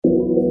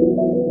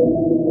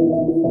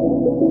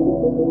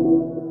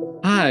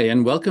Hi,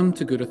 and welcome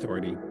to Good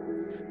Authority.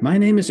 My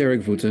name is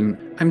Erik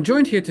Voeten. I'm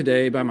joined here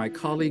today by my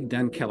colleague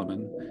Dan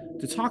Kelemen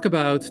to talk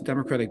about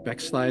democratic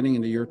backsliding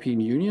in the European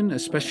Union,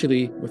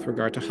 especially with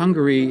regard to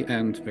Hungary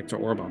and Viktor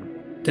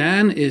Orban.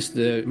 Dan is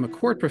the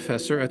McCourt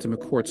Professor at the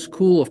McCourt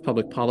School of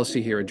Public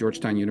Policy here at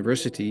Georgetown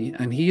University,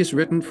 and he has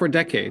written for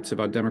decades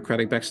about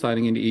democratic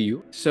backsliding in the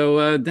EU.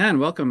 So, Dan,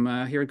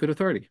 welcome here at Good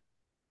Authority.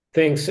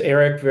 Thanks,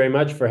 Eric, very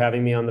much for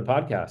having me on the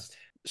podcast.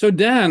 So,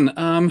 Dan,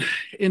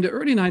 in the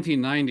early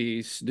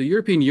 1990s, the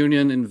European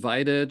Union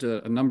invited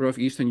a number of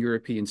Eastern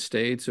European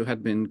states who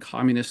had been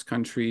communist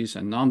countries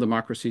and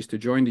non-democracies to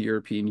join the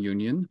European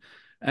Union.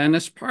 And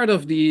as part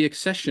of the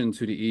accession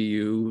to the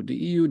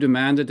EU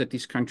demanded that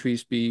these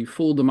countries be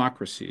full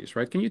democracies,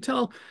 right? Can you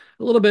tell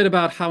a little bit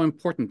about how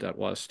important that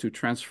was to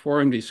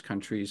transform these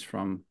countries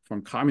from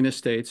communist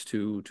states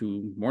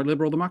to more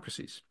liberal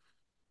democracies?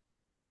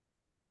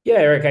 Yeah,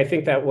 Eric, I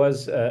think that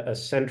was a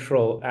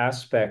central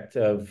aspect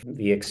of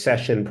the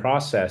accession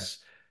process.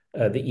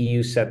 The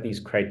EU set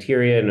these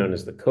criteria known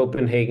as the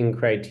Copenhagen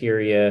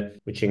criteria,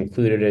 which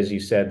included, as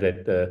you said,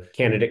 that the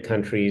candidate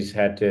countries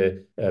had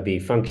to be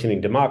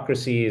functioning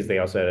democracies. They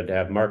also had to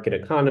have market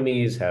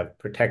economies, have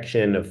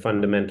protection of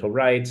fundamental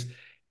rights.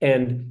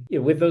 And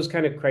with those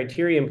kind of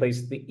criteria in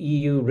place, the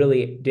EU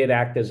really did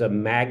act as a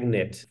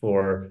magnet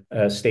for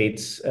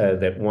states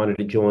that wanted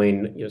to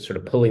join, sort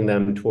of pulling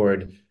them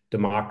toward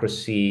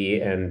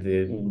democracy and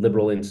the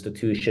liberal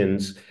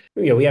institutions.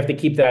 We have to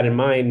keep that in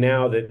mind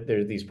now that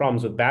there's these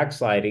problems with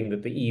backsliding,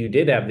 that the EU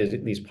did have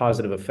these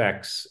positive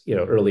effects,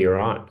 earlier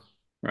on.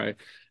 Right.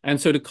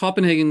 And so the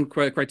Copenhagen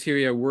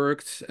criteria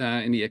worked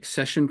in the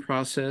accession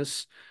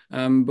process.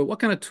 But what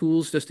kind of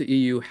tools does the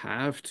EU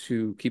have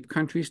to keep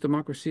countries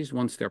democracies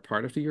once they're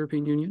part of the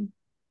European Union?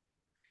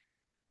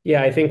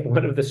 Yeah, I think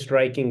one of the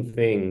striking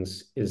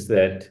things is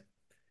that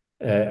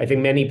I think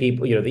many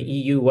people, the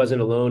EU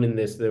wasn't alone in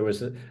this. There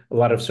was a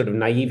lot of sort of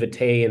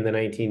naivete in the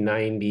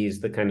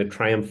 1990s, the kind of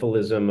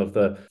triumphalism of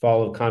the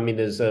fall of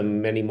communism,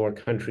 many more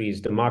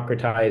countries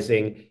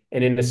democratizing.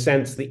 And in a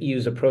sense, the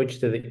EU's approach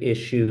to the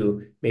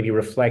issue maybe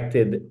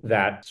reflected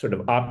that sort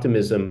of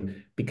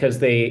optimism because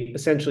they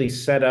essentially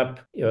set up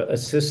a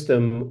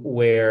system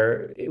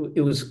where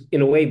it was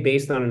in a way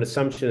based on an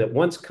assumption that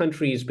once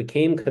countries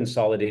became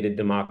consolidated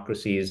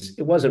democracies,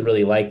 it wasn't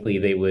really likely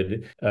they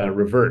would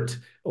revert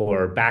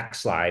or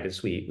backslide,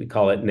 as we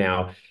call it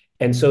now.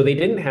 And so they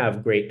didn't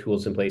have great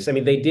tools in place. I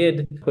mean, they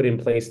did put in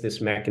place this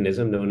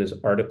mechanism known as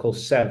Article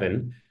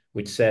 7,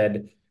 which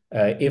said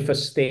if a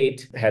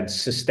state had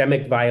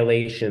systemic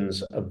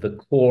violations of the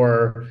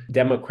core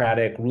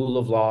democratic rule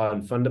of law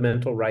and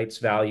fundamental rights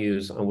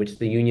values on which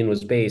the union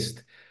was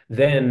based,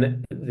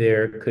 then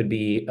there could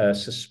be a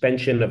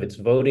suspension of its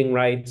voting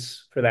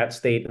rights for that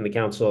state in the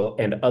council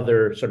and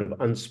other sort of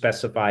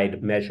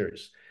unspecified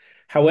measures.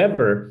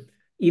 However,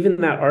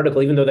 even that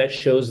article, even though that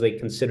shows they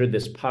considered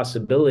this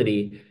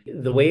possibility,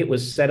 the way it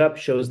was set up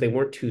shows they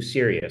weren't too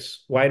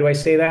serious. Why do I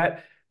say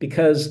that?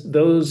 Because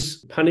those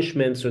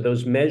punishments or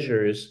those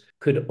measures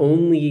could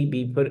only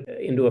be put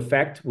into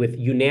effect with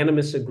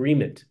unanimous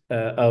agreement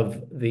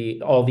of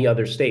all the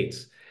other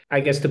states. I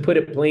guess to put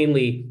it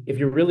plainly, if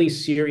you're really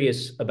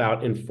serious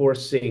about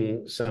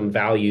enforcing some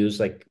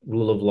values like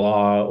rule of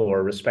law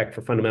or respect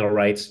for fundamental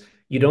rights,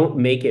 you don't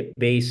make it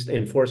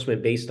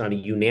enforcement based on a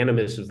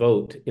unanimous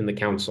vote in the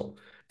council.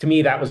 To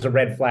me, that was a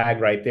red flag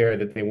right there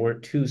that they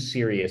weren't too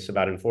serious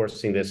about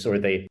enforcing this, or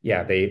they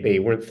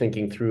weren't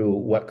thinking through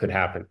what could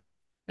happen.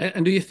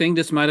 And do you think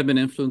this might have been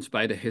influenced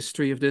by the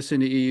history of this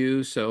in the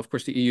EU? So, of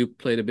course, the EU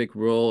played a big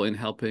role in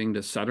helping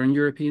the southern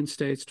European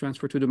states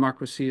transfer to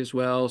democracy as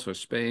well. So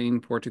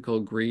Spain, Portugal,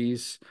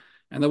 Greece.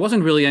 And there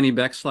wasn't really any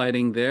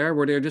backsliding there.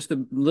 Were they just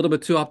a little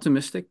bit too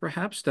optimistic,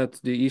 perhaps,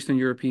 that the Eastern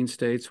European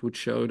states would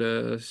show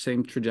the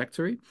same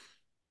trajectory?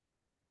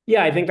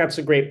 Yeah, I think that's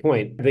a great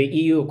point. The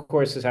EU, of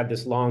course, has had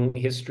this long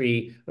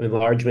history of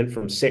enlargement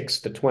from 6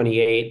 to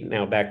 28,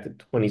 now back to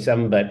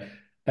 27. But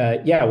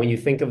yeah, when you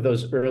think of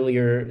those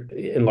earlier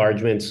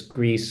enlargements,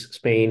 Greece,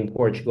 Spain,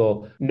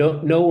 Portugal,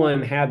 no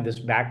one had this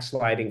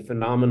backsliding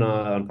phenomena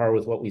on par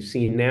with what we've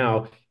seen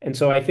now. And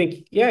so I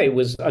think, yeah, it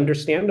was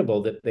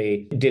understandable that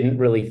they didn't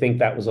really think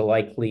that was a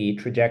likely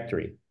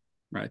trajectory.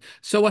 Right.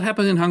 So what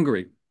happened in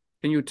Hungary?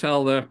 Can you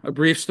tell a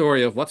brief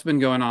story of what's been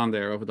going on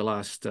there over the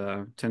last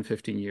 10,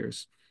 15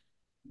 years?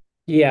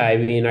 Yeah, I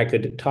mean, I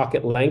could talk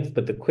at length,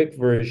 but the quick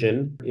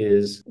version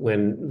is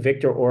when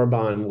Viktor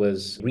Orban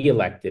was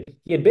reelected.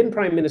 He had been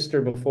prime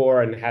minister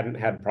before and hadn't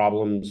had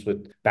problems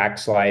with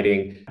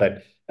backsliding,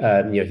 but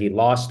he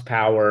lost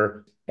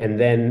power, and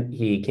then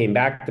he came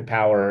back to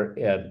power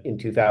in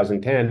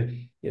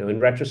 2010. In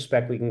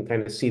retrospect, we can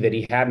kind of see that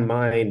he had in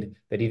mind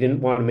that he didn't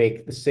want to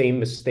make the same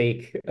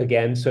mistake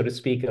again, so to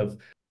speak, of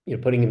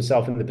putting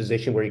himself in the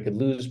position where he could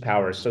lose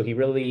power. So he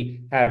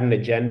really had an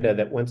agenda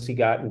that once he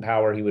got in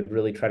power, he would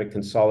really try to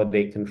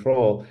consolidate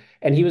control.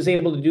 And he was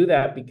able to do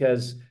that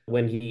because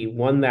when he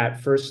won that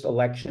first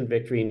election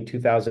victory in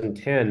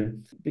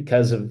 2010,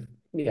 because of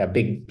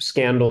big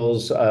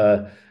scandals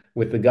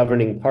with the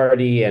governing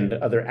party and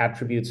other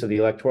attributes of the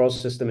electoral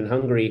system in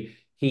Hungary,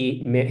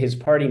 his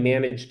party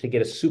managed to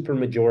get a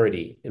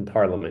supermajority in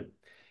parliament.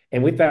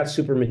 And with that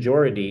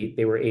supermajority,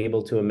 they were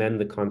able to amend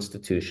the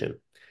constitution.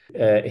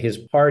 His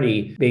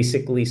party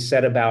basically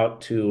set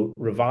about to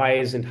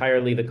revise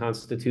entirely the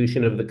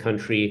constitution of the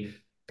country,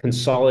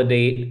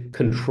 consolidate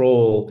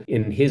control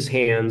in his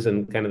hands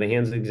and kind of the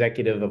hands of the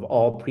executive of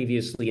all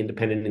previously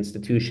independent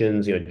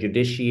institutions,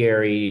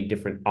 judiciary,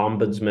 different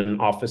ombudsman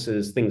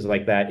offices, things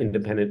like that,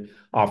 independent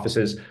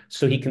offices.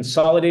 So he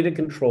consolidated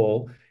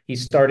control. He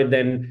started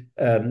then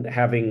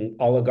having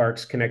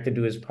oligarchs connected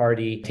to his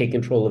party take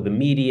control of the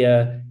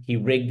media. He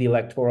rigged the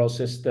electoral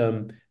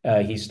system.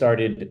 He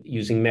started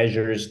using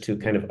measures to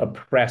kind of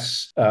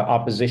oppress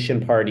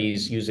opposition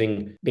parties,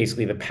 using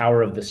basically the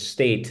power of the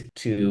state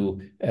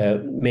to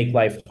make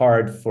life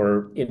hard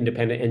for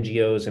independent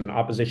NGOs and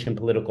opposition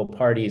political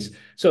parties.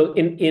 So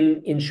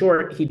in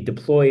short, he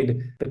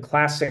deployed the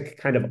classic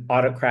kind of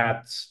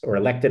autocrats or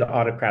elected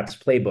autocrats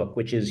playbook,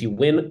 which is you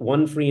win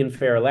one free and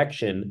fair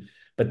election,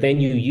 but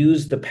then you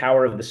use the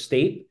power of the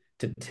state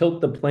to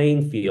tilt the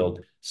playing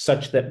field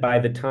such that by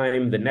the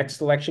time the next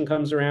election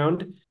comes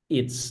around,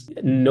 it's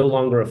no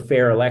longer a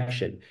fair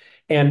election.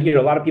 And,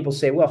 a lot of people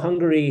say, well,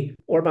 Hungary,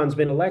 Orban's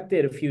been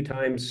elected a few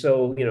times,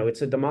 so,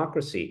 it's a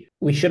democracy.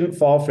 We shouldn't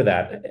fall for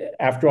that.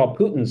 After all,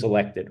 Putin's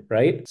elected,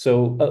 right?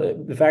 So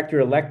the fact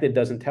you're elected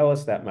doesn't tell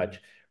us that much.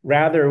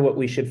 Rather, what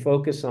we should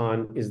focus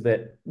on is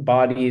that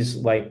bodies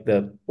like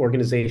the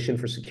Organization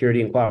for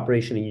Security and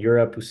Cooperation in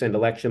Europe, who send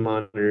election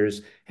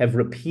monitors, have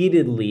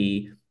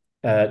repeatedly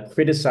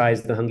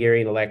criticized the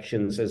Hungarian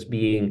elections as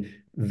being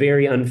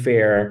very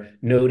unfair,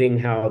 noting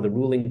how the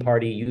ruling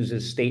party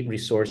uses state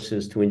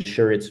resources to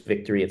ensure its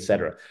victory, et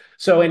cetera.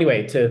 So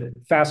anyway, to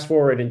fast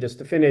forward and just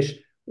to finish,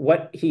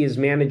 what he has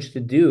managed to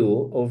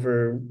do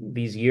over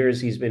these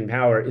years he's been in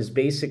power is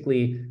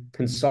basically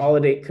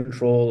consolidate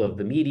control of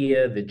the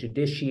media, the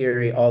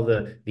judiciary, all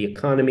the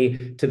economy,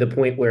 to the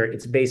point where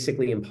it's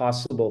basically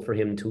impossible for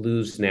him to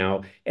lose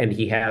now. And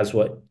he has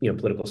what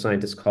political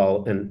scientists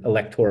call an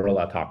electoral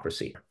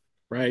autocracy.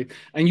 Right.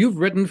 And you've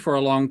written for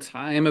a long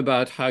time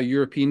about how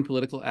European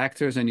political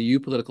actors and EU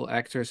political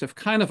actors have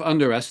kind of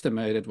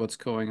underestimated what's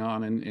going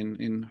on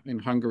in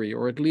Hungary,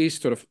 or at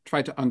least sort of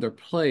tried to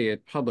underplay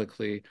it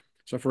publicly.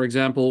 So, for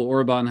example,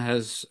 Orban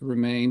has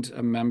remained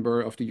a member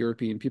of the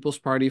European People's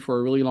Party for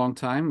a really long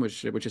time,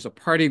 which is a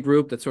party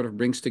group that sort of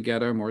brings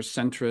together more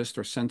centrist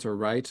or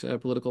center-right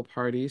political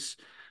parties,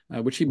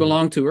 which he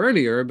belonged to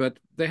earlier, but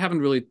they haven't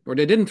really, or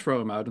they didn't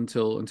throw him out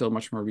until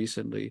much more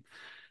recently.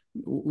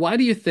 Why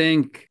do you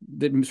think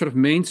that sort of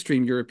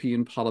mainstream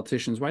European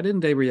politicians, why didn't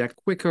they react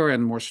quicker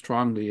and more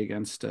strongly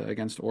against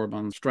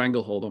Orban's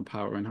stranglehold on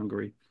power in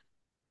Hungary?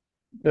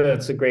 No,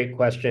 that's a great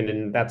question.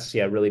 And that's,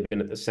 really been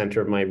at the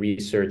center of my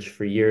research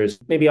for years.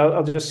 Maybe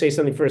I'll just say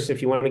something first.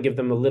 If you want to give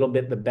them a little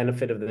bit the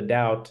benefit of the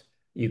doubt,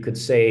 you could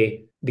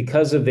say,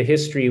 because of the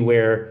history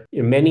where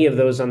many of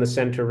those on the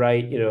center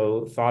right,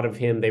 thought of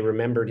him, they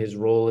remembered his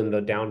role in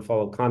the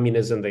downfall of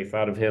communism. They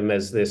thought of him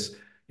as this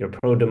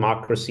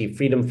pro-democracy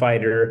freedom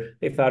fighter.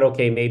 They thought,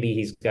 okay, maybe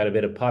he's got a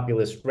bit of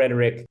populist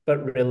rhetoric,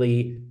 but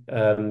really,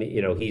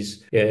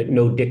 he's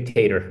no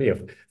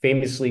dictator.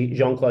 Famously,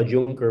 Jean-Claude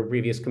Juncker,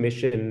 previous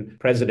Commission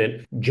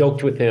president,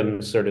 joked with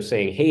him, sort of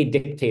saying, "Hey,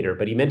 dictator,"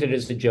 but he meant it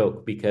as a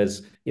joke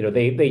because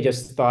they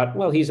just thought,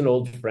 well, he's an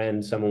old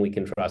friend, someone we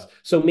can trust.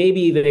 So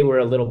maybe they were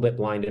a little bit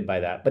blinded by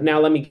that. But now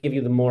let me give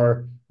you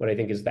what I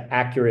think is the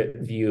accurate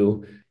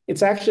view.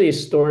 It's actually a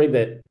story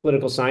that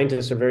political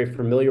scientists are very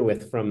familiar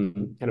with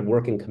from kind of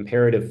work in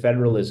comparative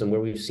federalism, where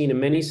we've seen in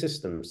many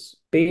systems.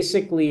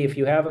 Basically, if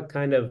you have a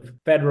kind of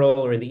federal,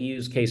 or in the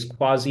EU's case,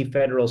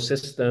 quasi-federal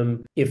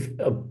system, if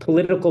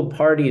political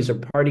parties or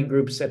party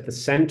groups at the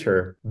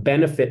center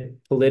benefit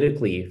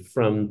politically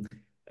from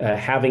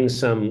having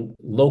some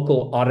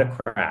local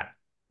autocrat,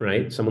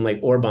 right? Someone like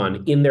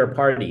Orban in their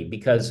party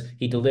because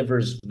he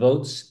delivers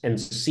votes and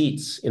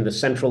seats in the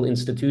central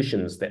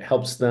institutions that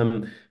helps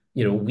them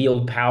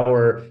wield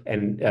power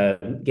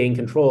and gain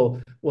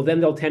control, well, then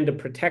they'll tend to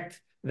protect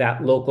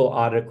that local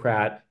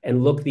autocrat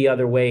and look the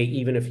other way,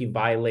 even if he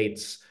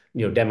violates,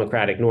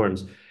 democratic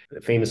norms.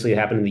 Famously, it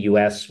happened in the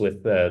US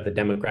with the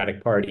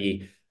Democratic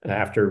Party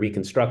after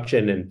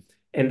Reconstruction.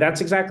 And that's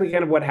exactly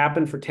kind of what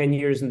happened for 10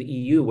 years in the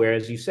EU, where,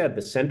 as you said,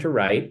 the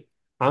center-right,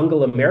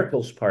 Angela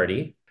Merkel's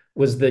party,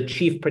 was the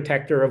chief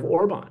protector of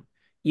Orban,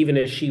 even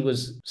as she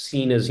was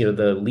seen as,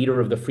 the leader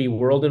of the free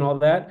world and all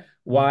that.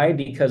 Why?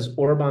 Because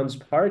Orban's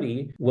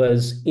party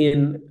was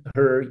in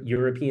her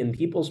European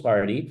People's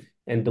Party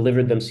and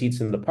delivered them seats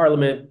in the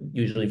parliament,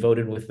 usually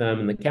voted with them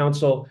in the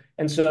council.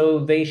 And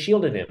so they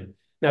shielded him.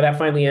 Now, that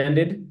finally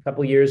ended a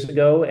couple of years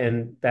ago,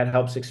 and that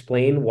helps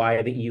explain why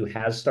the EU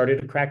has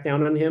started to crack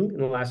down on him in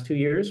the last 2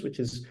 years, which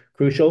is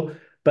crucial.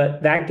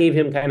 But that gave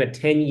him kind of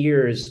 10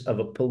 years of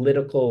a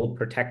political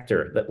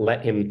protector that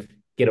let him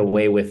get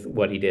away with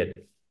what he did.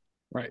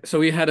 Right.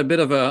 So he had a bit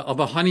of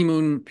a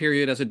honeymoon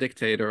period as a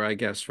dictator, I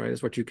guess, right?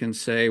 Is what you can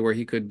say, where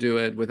he could do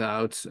it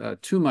without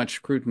too much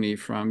scrutiny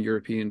from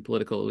European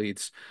political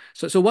elites.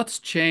 So what's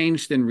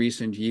changed in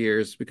recent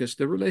years? Because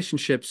the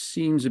relationship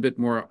seems a bit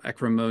more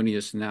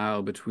acrimonious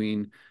now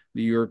between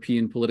the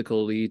European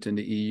political elite and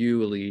the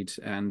EU elite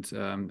and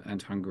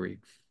Hungary.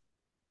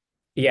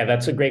 Yeah,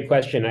 that's a great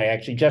question. I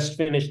actually just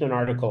finished an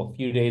article a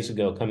few days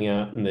ago coming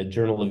out in the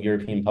Journal of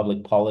European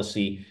Public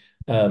Policy,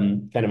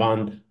 kind of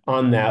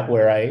on that,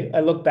 where I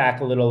look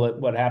back a little at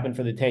what happened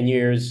for the 10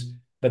 years,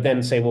 but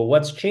then say, well,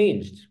 what's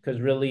changed? Because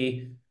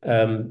really,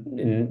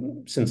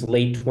 since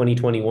late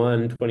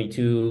 2021,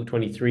 22,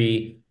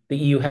 23, the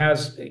EU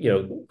has,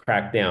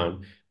 cracked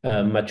down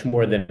much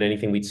more than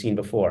anything we'd seen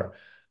before.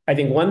 I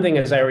think one thing,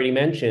 as I already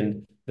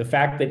mentioned, the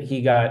fact that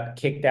he got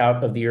kicked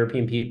out of the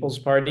European People's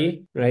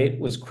Party, right,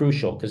 was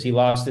crucial because he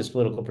lost his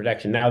political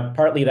protection. Now,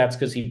 partly that's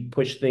because he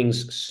pushed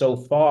things so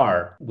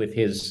far with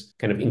his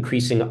kind of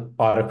increasing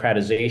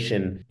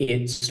autocratization.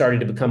 It started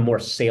to become more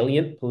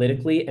salient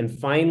politically. And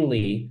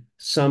finally,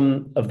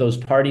 some of those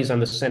parties on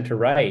the center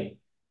right,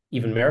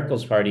 even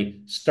Merkel's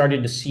party,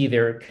 started to see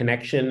their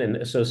connection and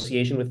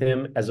association with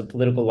him as a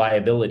political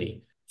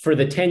liability. For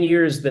the 10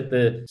 years that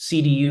the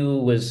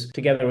CDU was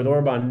together with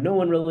Orban, no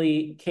one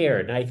really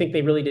cared. And I think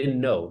they really didn't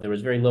know. There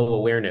was very low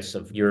awareness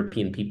of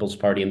European People's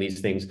Party and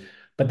these things.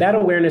 But that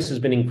awareness has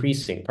been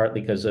increasing,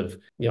 partly because of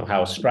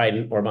how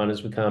strident Orban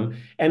has become.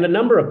 And a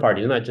number of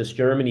parties, not just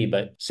Germany,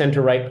 but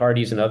center-right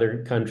parties in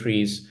other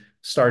countries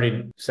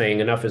started saying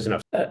enough is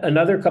enough.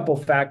 Another couple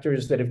of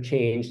factors that have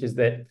changed is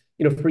that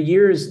for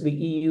years, the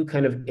EU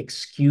kind of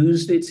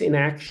excused its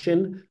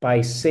inaction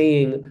by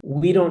saying,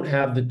 we don't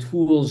have the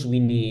tools we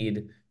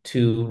need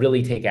to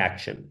really take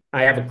action.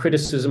 I have a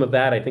criticism of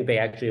that. I think they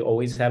actually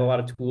always had a lot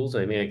of tools.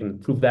 I mean, I can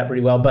prove that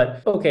pretty well.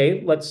 But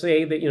okay, let's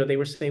say that they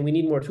were saying we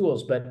need more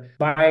tools. But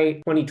by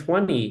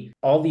 2020,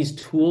 all these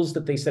tools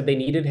that they said they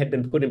needed had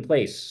been put in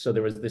place. So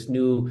there was this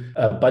new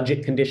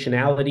budget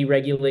conditionality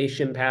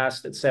regulation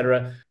passed, et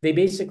cetera. They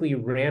basically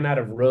ran out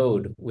of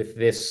road with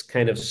this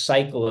kind of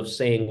cycle of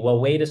saying, well,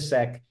 wait a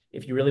sec.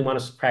 If you really want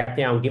us to crack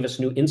down, give us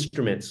new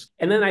instruments.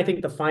 And then I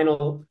think the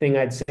final thing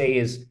I'd say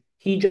is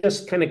he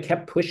just kind of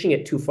kept pushing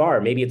it too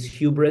far. Maybe it's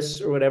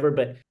hubris or whatever,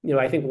 but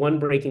I think one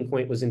breaking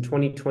point was in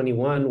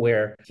 2021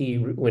 where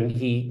when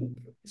he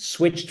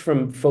switched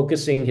from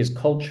focusing his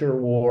culture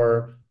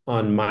war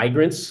on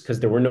migrants, because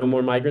there were no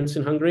more migrants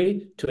in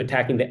Hungary, to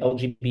attacking the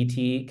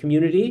LGBT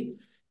community.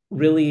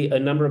 Really, a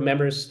number of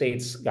member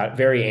states got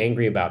very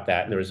angry about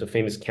that. And there was a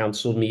famous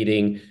council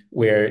meeting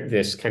where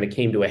this kind of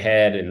came to a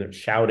head and they're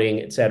shouting,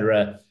 et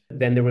cetera.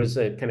 Then there was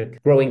a kind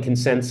of growing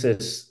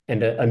consensus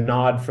and a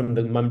nod from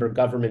the member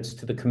governments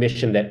to the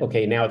commission that,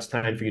 okay, now it's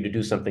time for you to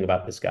do something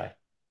about this guy.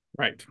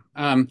 Right.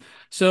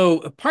 So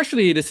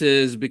partially this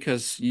is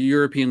because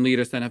European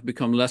leaders then have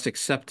become less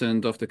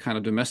acceptant of the kind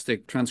of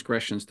domestic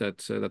transgressions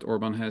that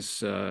Orban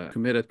has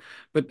committed.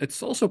 But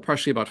it's also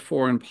partially about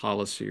foreign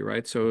policy,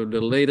 right? So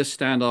the latest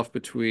standoff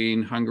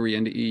between Hungary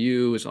and the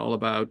EU is all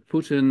about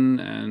Putin,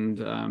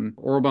 and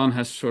Orban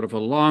has sort of a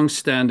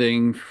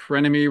long-standing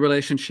frenemy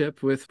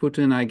relationship with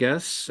Putin, I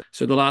guess.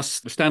 So the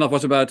last standoff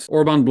was about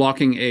Orban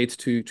blocking aid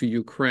to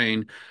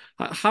Ukraine.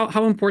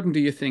 How important do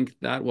you think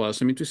that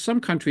was? I mean, to some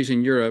countries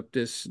in Europe,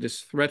 this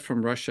threat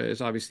from Russia is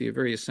obviously a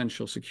very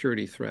essential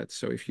security threat.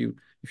 So if you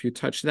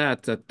touch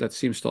that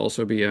seems to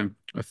also be a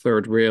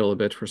third rail a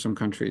bit for some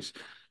countries.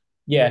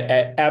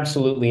 Yeah,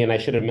 absolutely. And I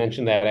should have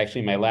mentioned that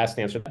actually in my last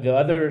answer. The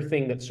other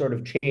thing that sort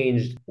of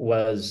changed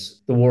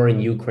was the war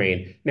in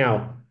Ukraine.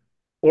 Now,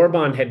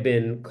 Orban had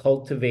been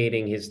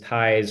cultivating his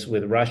ties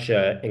with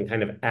Russia and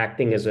kind of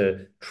acting as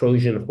a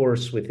Trojan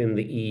horse within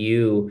the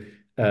EU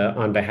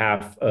on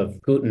behalf of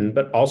Putin,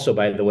 but also,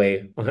 by the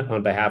way,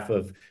 on behalf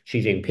of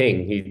Xi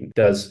Jinping. He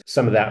does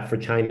some of that for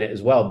China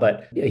as well.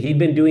 But he'd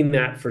been doing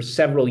that for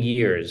several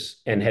years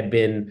and had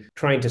been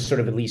trying to sort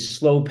of at least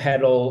slow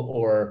pedal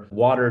or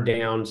water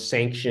down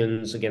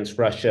sanctions against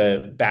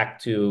Russia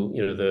back to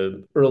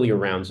the earlier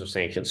rounds of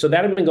sanctions. So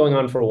that had been going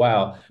on for a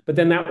while. But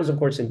then that was, of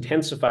course,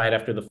 intensified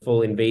after the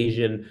full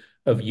invasion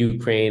of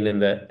Ukraine and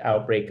the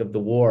outbreak of the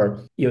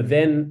war.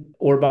 Then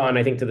Orban,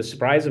 I think to the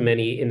surprise of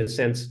many, in a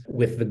sense,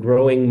 with the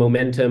growing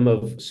momentum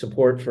of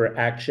support for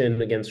action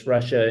against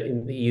Russia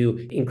in the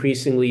EU,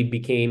 increasingly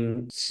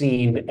became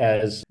seen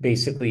as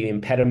basically an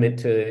impediment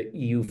to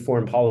EU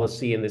foreign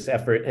policy in this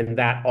effort. And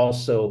that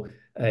also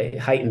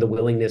heightened the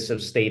willingness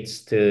of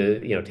states to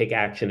take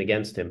action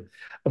against him.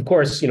 Of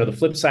course, the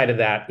flip side of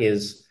that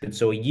is,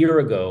 so a year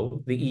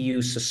ago, the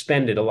EU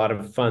suspended a lot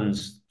of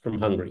funds from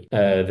Hungary,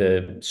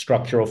 the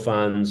structural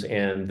funds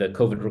and the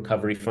COVID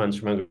recovery funds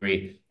from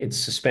Hungary. It's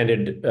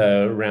suspended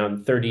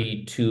around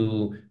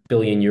 32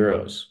 billion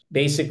euros.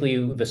 Basically,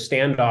 the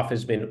standoff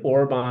has been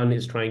Orban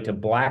is trying to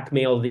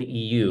blackmail the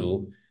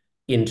EU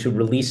into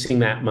releasing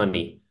that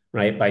money,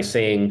 right? By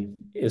saying,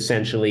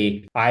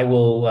 essentially, I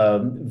will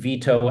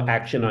veto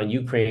action on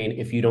Ukraine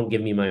if you don't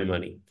give me my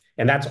money.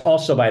 And that's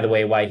also, by the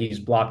way, why he's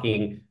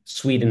blocking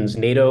Sweden's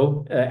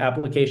NATO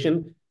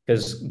application,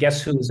 Because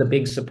guess who's a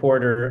big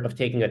supporter of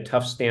taking a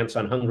tough stance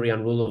on Hungary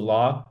on rule of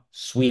law?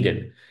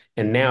 Sweden.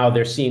 And now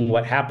they're seeing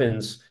what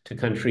happens to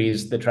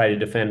countries that try to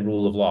defend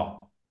rule of law.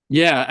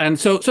 Yeah, and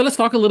so let's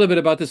talk a little bit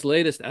about this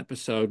latest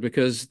episode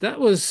because that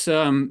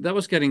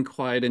was getting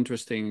quite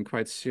interesting and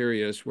quite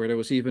serious, where there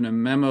was even a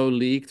memo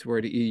leaked where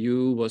the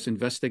EU was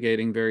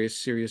investigating various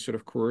serious sort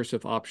of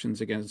coercive options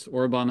against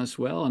Orban as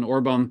well, and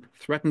Orban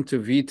threatened to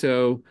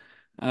veto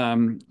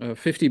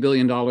 $50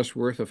 billion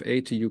worth of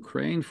aid to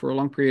Ukraine for a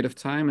long period of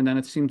time, and then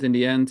it seemed in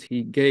the end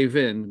he gave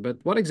in. But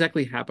what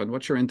exactly happened?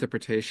 What's your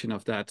interpretation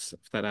of that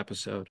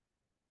episode?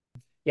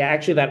 Yeah,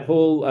 actually, that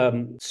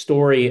whole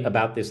story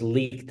about this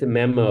leaked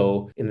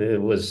memo, and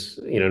it was,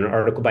 an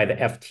article by the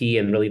FT,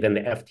 and really then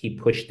the FT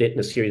pushed it in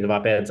a series of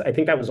op-eds. I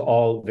think that was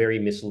all very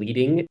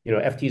misleading.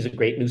 FT is a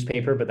great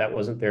newspaper, but that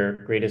wasn't their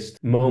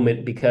greatest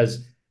moment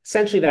because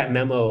essentially that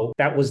memo,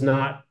 that was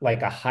not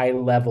like a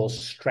high-level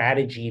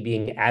strategy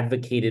being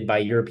advocated by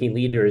European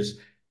leaders,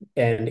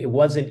 and it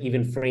wasn't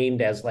even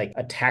framed as like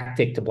a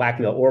tactic to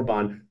blackmail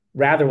Orban.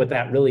 Rather, what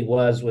that really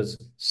was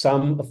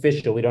some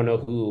official, we don't know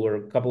who, or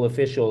a couple of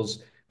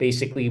officials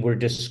basically were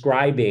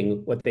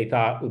describing what they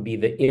thought would be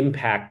the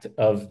impact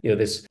of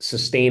this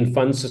sustained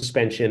fund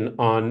suspension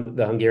on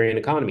the Hungarian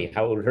economy,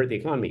 how it would hurt the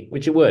economy,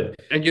 which it would.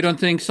 And you don't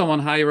think someone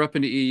higher up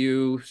in the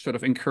EU sort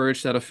of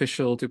encouraged that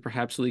official to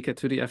perhaps leak it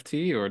to the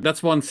FT? Or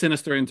that's one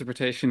sinister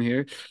interpretation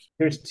here.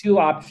 There's two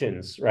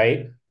options,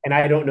 right? And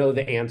I don't know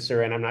the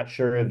answer, and I'm not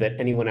sure that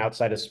anyone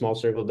outside a small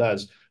circle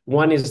does.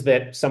 One is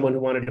that someone who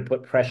wanted to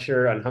put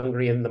pressure on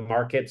Hungary in the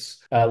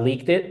markets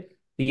leaked it.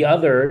 The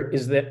other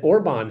is that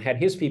Orban had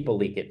his people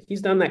leak it.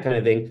 He's done that kind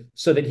of thing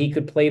so that he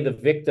could play the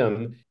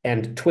victim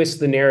and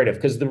twist the narrative.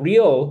 Because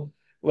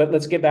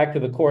let's get back to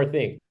the core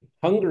thing.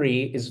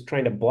 Hungary is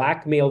trying to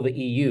blackmail the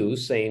EU,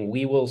 saying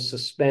we will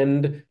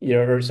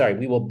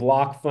we will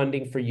block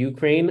funding for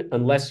Ukraine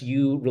unless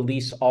you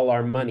release all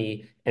our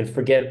money and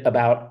forget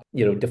about,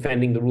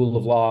 defending the rule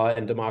of law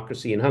and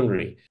democracy in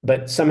Hungary.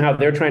 But somehow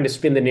they're trying to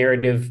spin the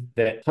narrative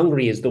that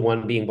Hungary is the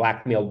one being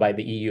blackmailed by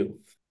the EU.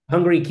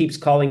 Hungary keeps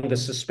calling the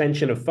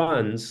suspension of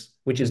funds,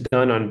 which is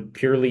done on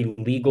purely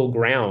legal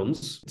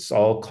grounds. It's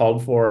all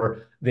called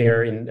for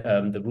there in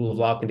the rule of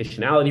law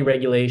conditionality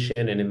regulation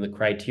and in the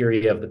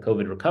criteria of the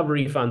COVID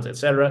recovery funds, et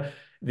cetera.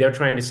 They're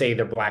trying to say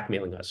they're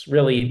blackmailing us.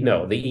 Really,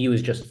 no, the EU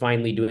is just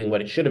finally doing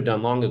what it should have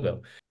done long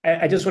ago.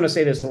 I just want to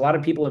say this. A lot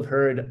of people have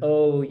heard,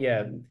 oh,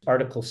 yeah,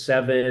 Article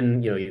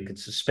 7, you could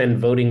suspend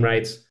voting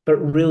rights. But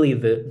really,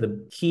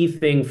 the key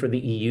thing for the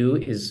EU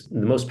is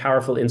the most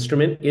powerful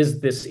instrument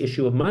is this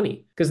issue of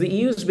money. Because the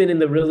EU has been in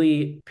the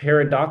really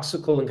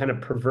paradoxical and kind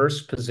of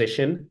perverse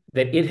position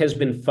that it has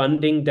been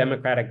funding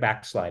democratic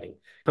backsliding.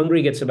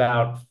 Hungary gets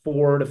about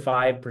 4 to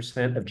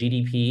 5% of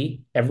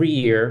GDP every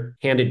year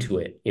handed to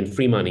it in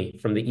free money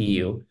from the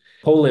EU.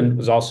 Poland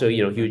was also,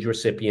 a huge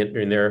recipient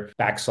during their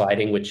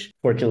backsliding, which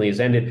fortunately has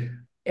ended.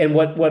 And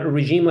what a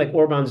regime like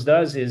Orban's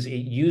does is it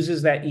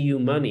uses that EU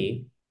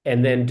money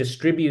and then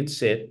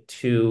distributes it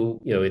to,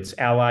 its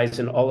allies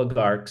and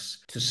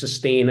oligarchs to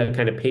sustain a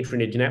kind of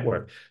patronage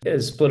network.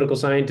 As political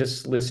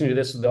scientists listening to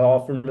this, they're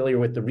all familiar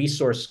with the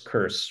resource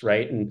curse,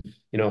 right? And,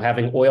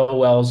 having oil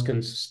wells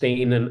can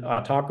sustain an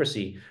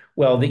autocracy.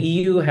 Well, the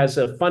EU has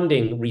a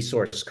funding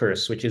resource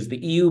curse, which is the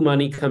EU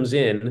money comes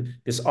in,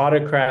 this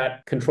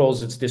autocrat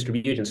controls its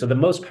distribution. So the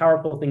most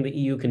powerful thing the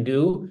EU can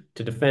do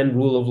to defend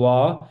rule of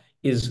law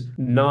is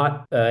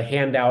not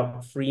hand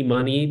out free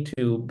money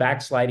to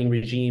backsliding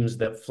regimes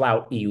that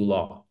flout EU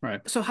law.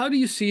 Right. So how do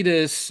you see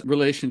this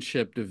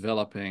relationship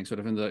developing sort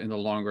of in the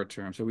longer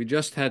term? So we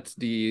just had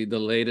the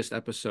latest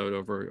episode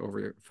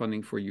over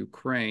funding for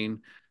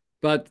Ukraine.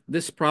 But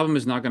this problem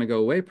is not going to go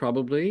away,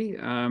 probably.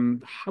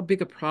 How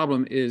big a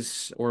problem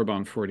is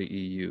Orban for the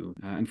EU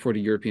and for the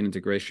European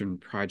integration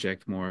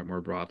project more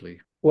broadly?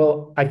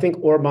 Well, I think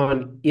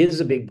Orban is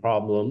a big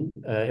problem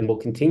and will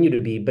continue to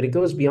be, but it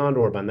goes beyond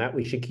Orban. That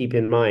we should keep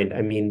in mind.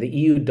 I mean, the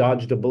EU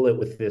dodged a bullet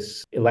with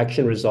this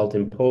election result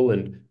in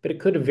Poland, but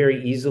it could have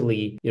very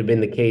easily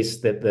been the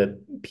case that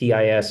the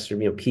PIS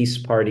or Peace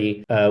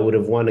Party would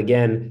have won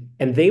again.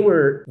 And they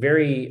were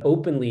very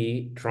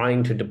openly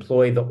trying to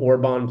deploy the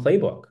Orban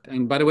playbook.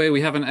 And by the way, we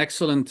have an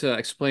excellent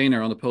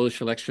explainer on the Polish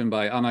election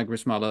by Anna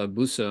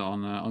Grzymala-Busa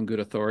on Good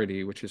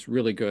Authority, which is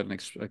really good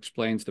and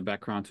explains the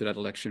background to that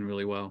election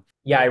really well.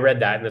 Yeah, I read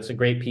that, and that's a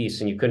great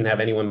piece, and you couldn't have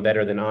anyone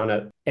better than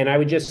Anna. And I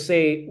would just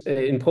say,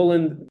 in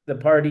Poland, the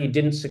party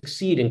didn't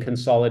succeed in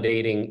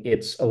consolidating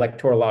its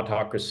electoral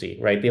autocracy,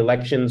 right? The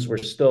elections were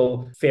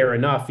still fair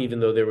enough, even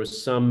though there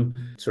was some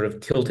sort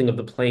of tilting of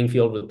the playing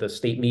field with the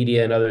state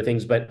media and other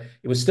things, but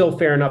it was still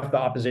fair enough the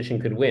opposition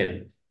could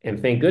win. And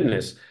thank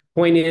goodness.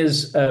 Point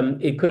is,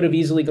 it could have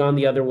easily gone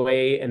the other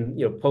way, and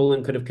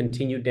Poland could have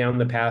continued down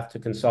the path to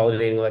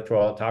consolidating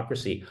electoral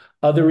autocracy.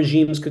 Other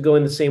regimes could go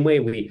in the same way.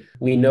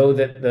 We know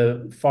that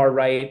the far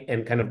right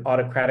and kind of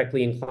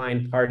autocratically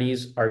inclined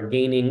parties are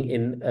gaining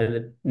in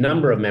a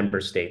number of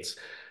member states.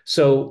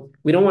 So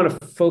we don't want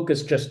to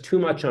focus just too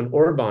much on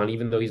Orban,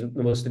 even though he's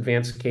the most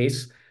advanced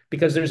case,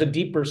 because there's a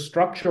deeper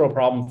structural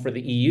problem for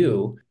the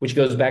EU, which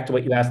goes back to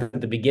what you asked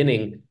at the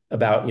beginning.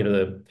 about,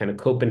 the kind of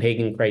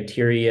Copenhagen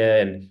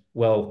criteria and,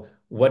 well,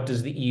 what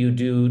does the EU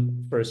do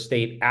for a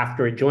state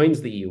after it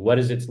joins the EU? What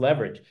is its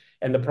leverage?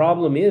 And the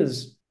problem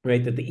is,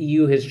 right, that the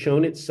EU has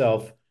shown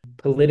itself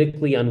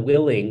politically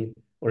unwilling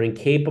or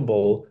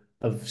incapable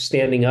of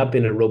standing up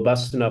in a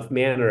robust enough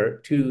manner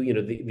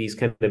to, these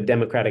kind of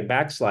democratic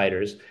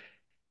backsliders.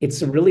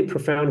 It's a really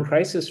profound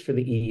crisis for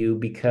the EU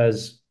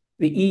because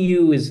the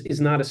EU is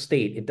not a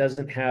state. It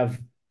doesn't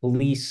have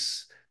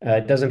police.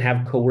 It doesn't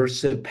have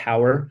coercive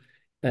power.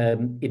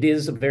 It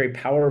is a very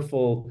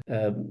powerful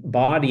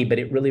body, but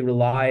it really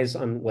relies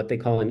on what they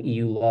call in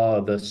EU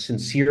law the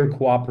sincere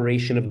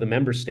cooperation of the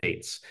member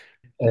states.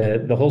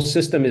 The whole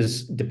system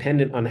is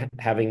dependent on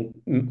having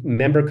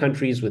member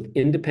countries with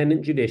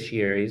independent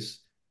judiciaries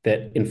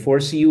that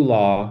enforce EU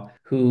law,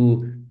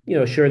 who,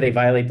 sure, they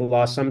violate the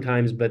law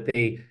sometimes, but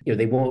they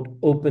won't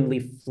openly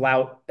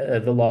flout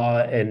the law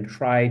and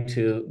try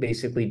to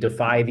basically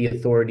defy the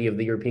authority of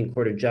the European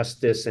Court of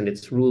Justice and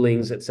its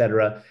rulings, et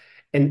cetera.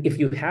 And if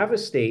you have a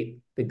state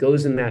that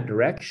goes in that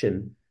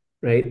direction,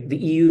 right, the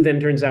EU then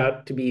turns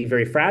out to be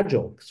very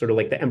fragile, sort of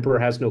like the emperor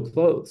has no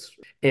clothes.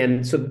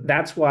 And so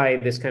that's why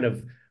this kind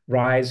of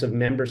rise of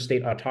member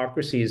state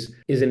autocracies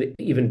is an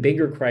even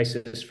bigger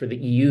crisis for the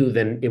EU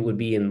than it would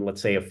be in,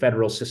 let's say, a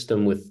federal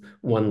system with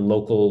one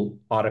local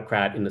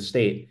autocrat in the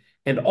state.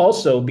 And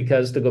also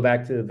because, to go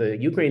back to the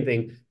Ukraine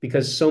thing,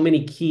 because so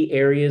many key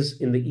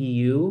areas in the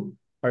EU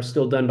are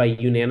still done by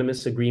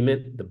unanimous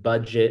agreement, the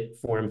budget,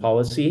 foreign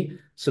policy.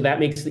 So that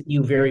makes the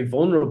EU very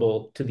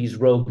vulnerable to these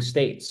rogue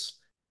states.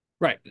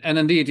 Right. And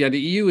indeed, yeah, the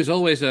EU is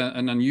always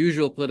an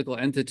unusual political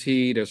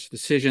entity. There's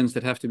decisions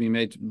that have to be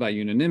made by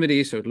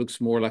unanimity. So it looks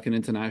more like an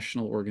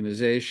international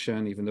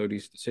organization, even though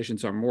these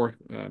decisions are more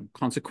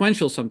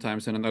consequential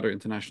sometimes than in other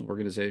international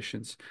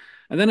organizations.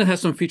 And then it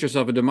has some features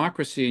of a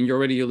democracy. And you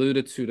already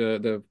alluded to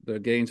the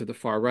gains of the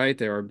far right.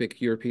 There are big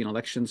European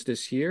elections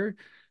this year.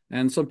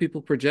 And some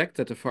people project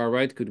that the far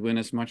right could win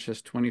as much as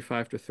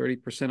 25 to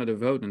 30% of the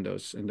vote in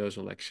those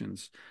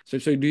elections. So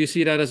do you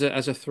see that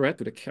as a threat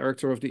to the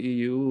character of the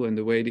EU and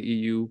the way the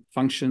EU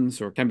functions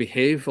or can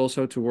behave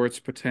also towards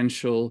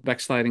potential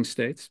backsliding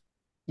states?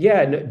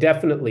 Yeah, no,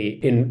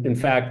 definitely. In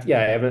fact,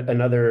 yeah, I have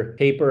another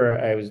paper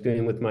I was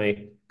doing with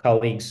my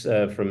colleagues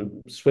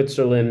from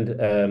Switzerland.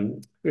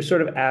 We're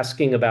sort of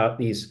asking about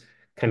these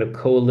kind of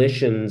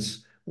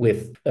coalitions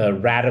with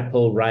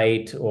radical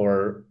right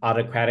or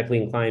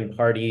autocratically inclined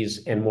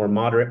parties and more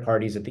moderate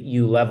parties at the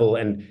EU level,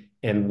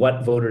 and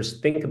what voters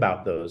think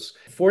about those.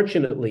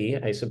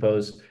 Fortunately, I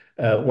suppose,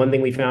 one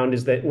thing we found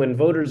is that when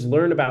voters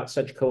learn about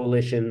such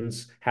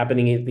coalitions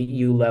happening at the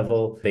EU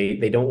level,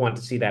 they don't want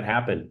to see that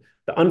happen.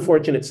 The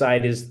unfortunate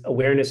side is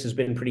awareness has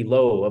been pretty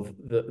low of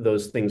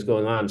those things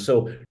going on.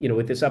 So,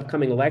 with this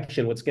upcoming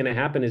election, what's going to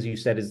happen, as you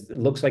said, is it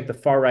looks like the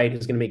far right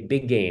is going to make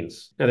big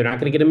gains. Now, they're not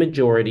going to get a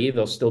majority.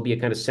 There'll still be a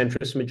kind of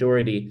centrist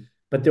majority,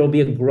 but there will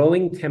be a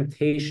growing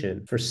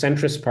temptation for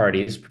centrist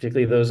parties,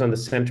 particularly those on the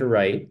center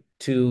right,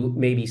 to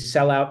maybe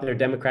sell out their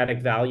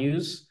democratic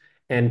values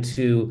and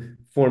to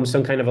form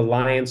some kind of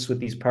alliance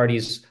with these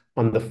parties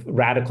on the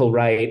radical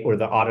right or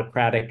the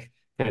autocratic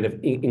kind of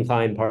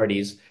inclined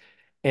parties.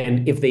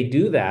 And if they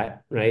do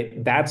that,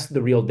 right, that's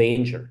the real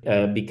danger,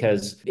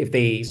 because if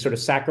they sort of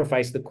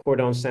sacrifice the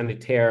cordon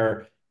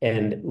sanitaire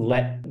and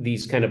let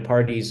these kind of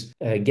parties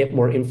get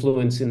more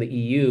influence in the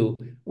EU,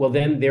 well,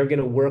 then they're going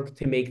to work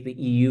to make the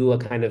EU a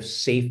kind of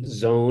safe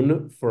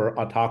zone for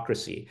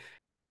autocracy.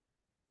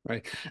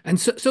 Right. And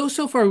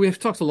so far, we've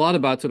talked a lot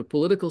about sort of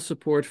political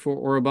support for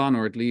Orban,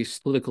 or at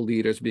least political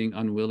leaders being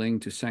unwilling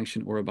to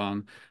sanction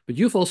Orban. But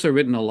you've also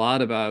written a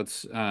lot about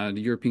the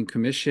European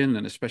Commission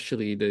and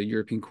especially the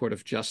European Court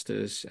of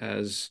Justice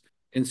as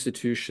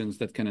institutions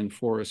that can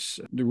enforce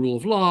the rule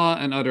of law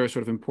and other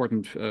sort of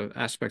important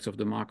aspects of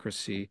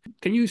democracy.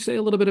 Can you say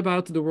a little bit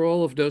about the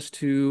role of those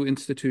two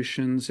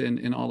institutions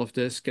in all of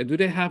this? Do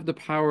they have the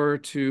power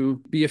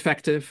to be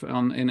effective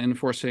in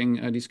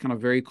enforcing these kind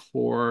of very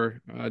core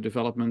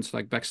developments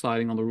like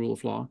backsliding on the rule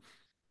of law?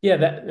 Yeah,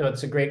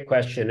 it's a great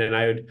question. And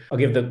I'll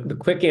give the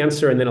quick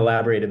answer and then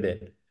elaborate a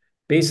bit.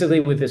 Basically,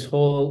 with this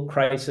whole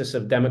crisis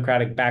of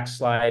democratic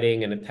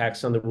backsliding and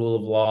attacks on the rule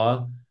of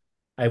law,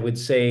 I would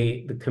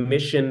say the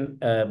commission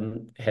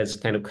has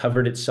kind of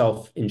covered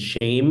itself in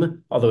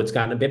shame, although it's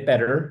gotten a bit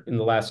better in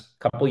the last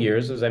couple of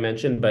years, as I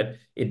mentioned, but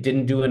it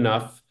didn't do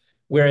enough.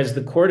 Whereas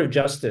the Court of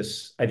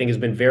Justice, I think, has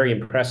been very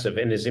impressive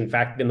and is, in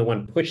fact, been the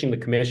one pushing the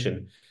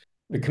commission.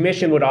 The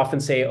commission would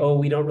often say, oh,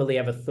 we don't really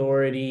have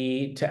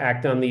authority to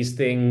act on these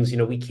things.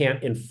 We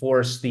can't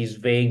enforce these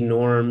vague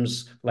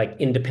norms like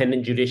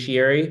independent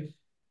judiciary.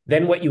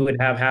 Then what you would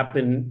have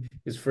happen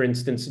is, for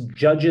instance,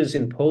 judges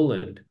in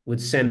Poland would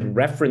send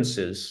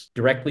references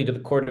directly to the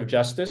Court of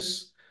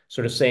Justice,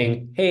 sort of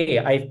saying, hey,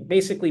 I'm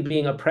basically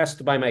being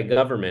oppressed by my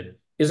government.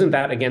 Isn't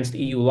that against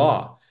EU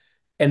law?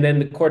 And then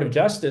the Court of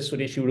Justice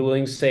would issue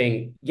rulings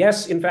saying,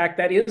 yes, in fact,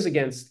 that is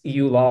against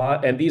EU law,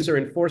 and these are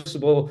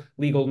enforceable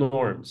legal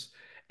norms.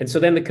 And so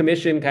then the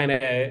commission kind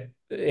of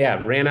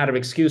ran out of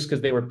excuse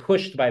because they were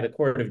pushed by the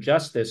Court of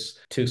Justice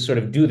to sort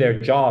of do their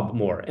job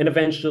more. And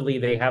eventually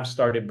they have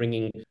started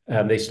bringing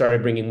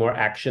more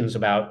actions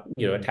about,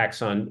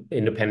 attacks on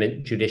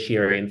independent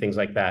judiciary and things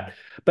like that.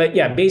 But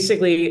yeah,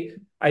 basically,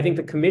 I think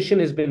the commission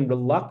has been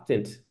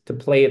reluctant to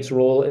play its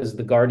role as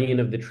the guardian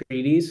of the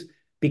treaties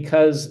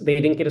because they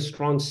didn't get a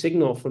strong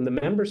signal from the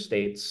member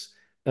states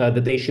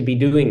that they should be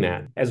doing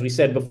that. As we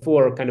said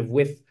before, kind of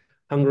with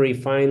Hungary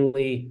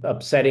finally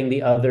upsetting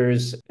the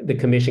others, the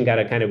commission got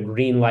a kind of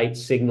green light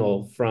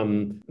signal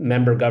from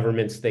member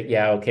governments that,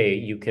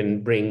 you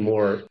can bring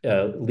more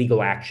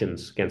legal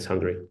actions against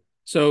Hungary.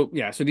 So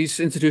these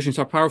institutions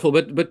are powerful,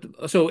 but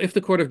so if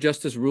the Court of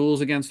Justice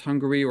rules against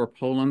Hungary or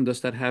Poland,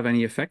 does that have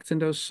any effect in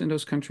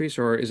those countries,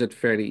 or is it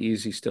fairly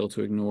easy still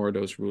to ignore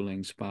those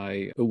rulings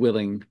by a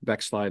willing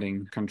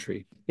backsliding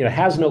country? It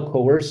has no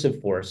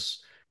coercive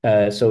force.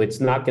 So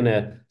it's not going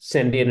to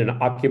send in an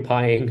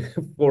occupying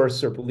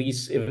force or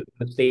police if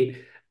the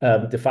state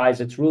defies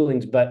its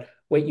rulings. But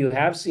what you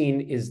have seen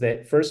is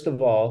that, first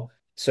of all,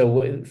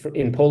 so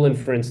in Poland,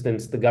 for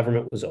instance, the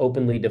government was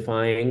openly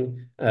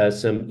defying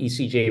some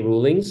ECJ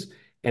rulings.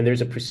 And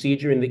there's a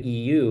procedure in the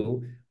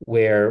EU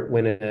where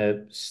when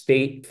a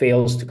state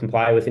fails to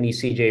comply with an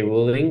ECJ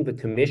ruling, the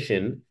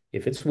commission,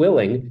 if it's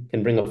willing,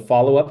 can bring a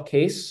follow-up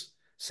case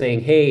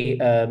saying, hey,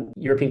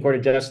 European Court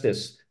of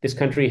Justice, this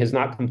country has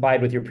not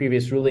complied with your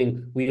previous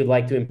ruling. We would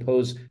like to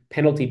impose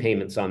penalty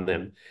payments on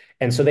them.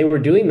 And so they were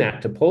doing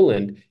that to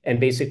Poland and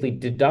basically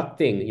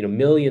deducting,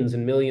 millions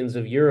and millions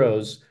of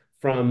euros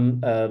from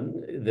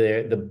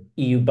the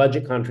EU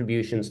budget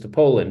contributions to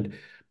Poland.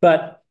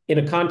 But in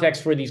a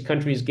context where these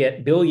countries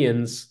get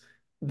billions,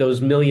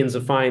 those millions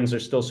of fines are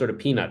still sort of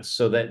peanuts,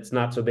 so that it's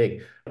not so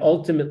big.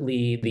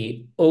 Ultimately,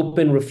 the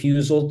open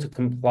refusal to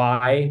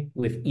comply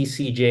with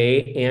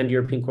ECJ and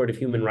European Court of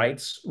Human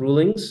Rights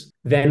rulings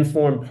then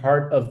form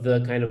part of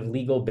the kind of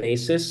legal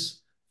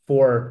basis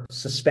for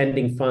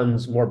suspending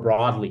funds more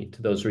broadly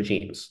to those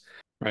regimes.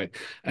 Right.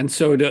 And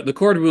so the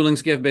court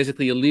rulings give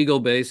basically a legal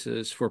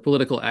basis for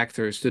political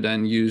actors to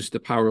then use the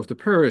power of the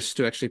purse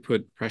to actually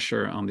put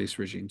pressure on these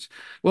regimes.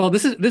 Well,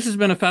 this has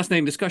been a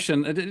fascinating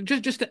discussion.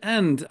 Just to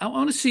end, I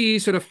want to see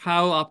sort of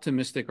how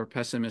optimistic or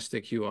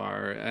pessimistic you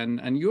are.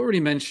 And you already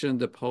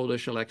mentioned the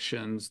Polish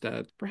elections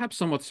that perhaps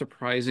somewhat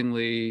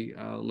surprisingly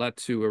led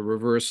to a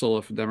reversal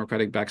of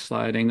democratic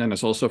backsliding. And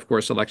there's also, of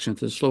course,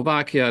 elections in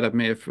Slovakia that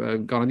may have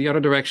gone in the other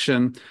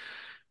direction.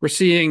 We're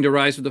seeing the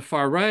rise of the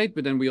far right,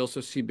 but then we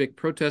also see big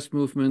protest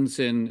movements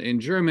in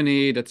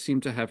Germany that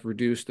seem to have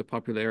reduced the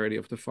popularity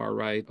of the far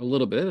right a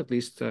little bit, at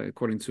least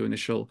according to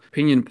initial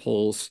opinion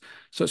polls.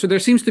 So there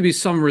seems to be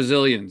some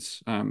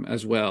resilience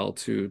as well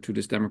to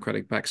this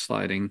democratic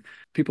backsliding.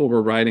 People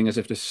were writing as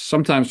if this,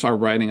 sometimes are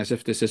writing as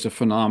if this is a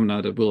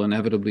phenomena that will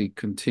inevitably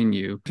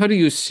continue. How do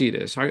you see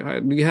this?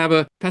 Do you have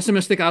a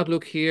pessimistic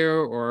outlook here,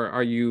 or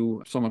are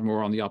you somewhat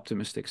more on the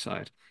optimistic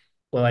side?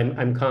 Well,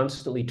 I'm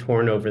constantly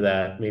torn over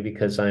that, maybe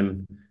because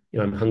I'm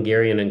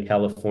Hungarian and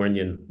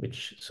Californian,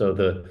 so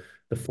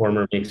the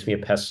former makes me a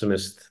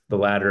pessimist, the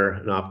latter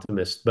an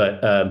optimist.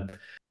 But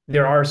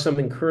there are some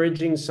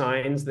encouraging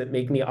signs that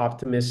make me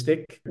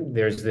optimistic.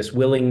 There's this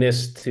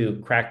willingness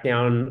to crack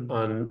down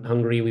on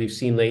Hungary we've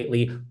seen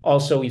lately.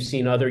 Also, we've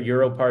seen other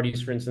Euro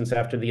parties, for instance,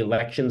 after the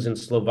elections in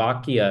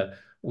Slovakia,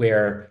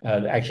 where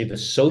actually the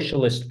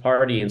Socialist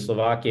Party in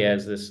Slovakia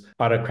has this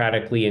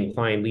autocratically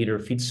inclined leader,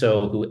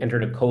 Fico, who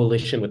entered a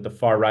coalition with the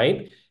far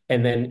right.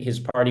 And then his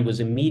party was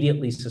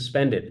immediately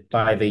suspended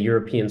by the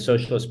European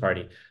Socialist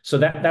Party. So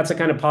that's a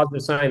kind of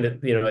positive sign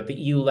that, at the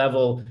EU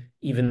level,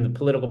 even the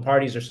political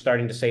parties are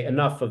starting to say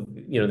enough of,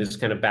 this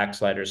kind of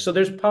backsliders. So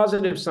there's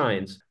positive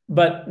signs.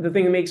 But the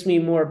thing that makes me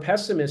more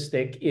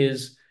pessimistic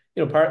is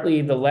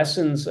partly the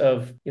lessons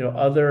of,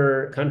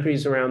 other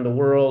countries around the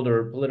world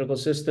or political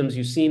systems.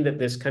 You've seen that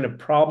this kind of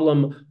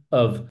problem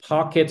of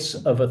pockets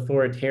of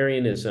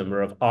authoritarianism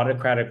or of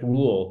autocratic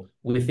rule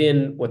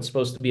within what's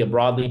supposed to be a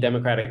broadly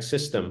democratic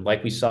system,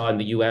 like we saw in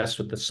the US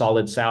with the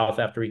Solid South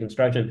after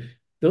Reconstruction,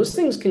 those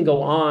things can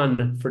go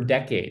on for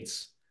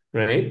decades,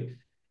 right?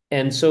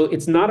 And so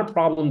it's not a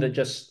problem that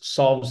just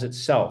solves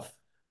itself,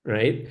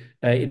 right?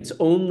 It's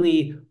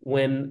only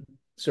when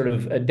sort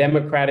of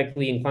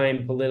democratically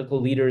inclined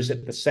political leaders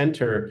at the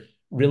center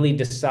really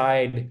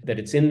decide that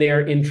it's in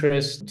their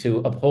interest to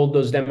uphold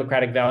those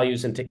democratic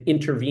values and to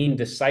intervene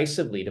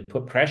decisively, to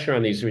put pressure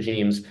on these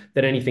regimes,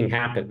 that anything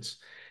happens.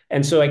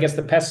 And so I guess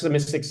the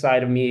pessimistic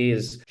side of me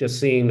is just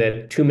seeing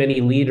that too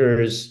many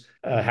leaders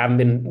haven't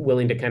been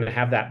willing to kind of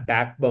have that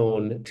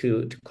backbone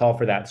to call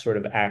for that sort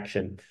of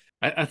action.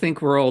 I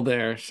think we're all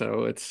there,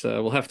 so it's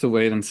we'll have to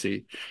wait and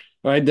see.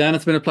 All right, Dan,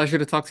 it's been a pleasure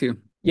to talk to you.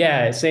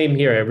 Yeah, same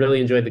here. I really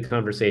enjoyed the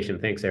conversation.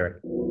 Thanks,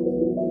 Erik.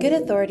 Good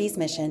Authority's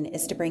mission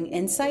is to bring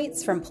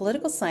insights from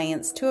political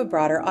science to a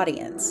broader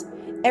audience.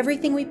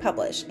 Everything we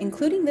publish,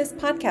 including this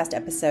podcast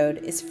episode,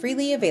 is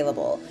freely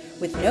available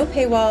with no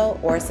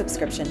paywall or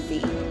subscription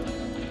fee.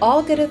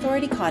 All Good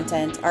Authority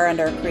content are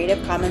under a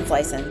Creative Commons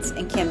license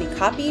and can be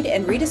copied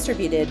and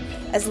redistributed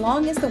as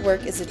long as the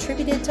work is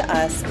attributed to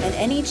us and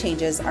any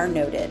changes are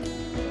noted.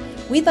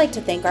 We'd like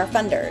to thank our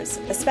funders,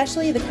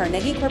 especially the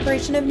Carnegie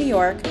Corporation of New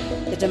York,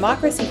 the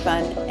Democracy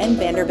Fund, and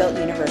Vanderbilt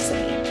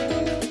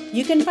University.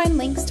 You can find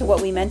links to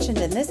what we mentioned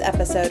in this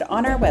episode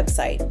on our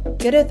website,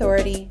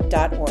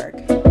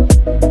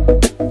 goodauthority.org.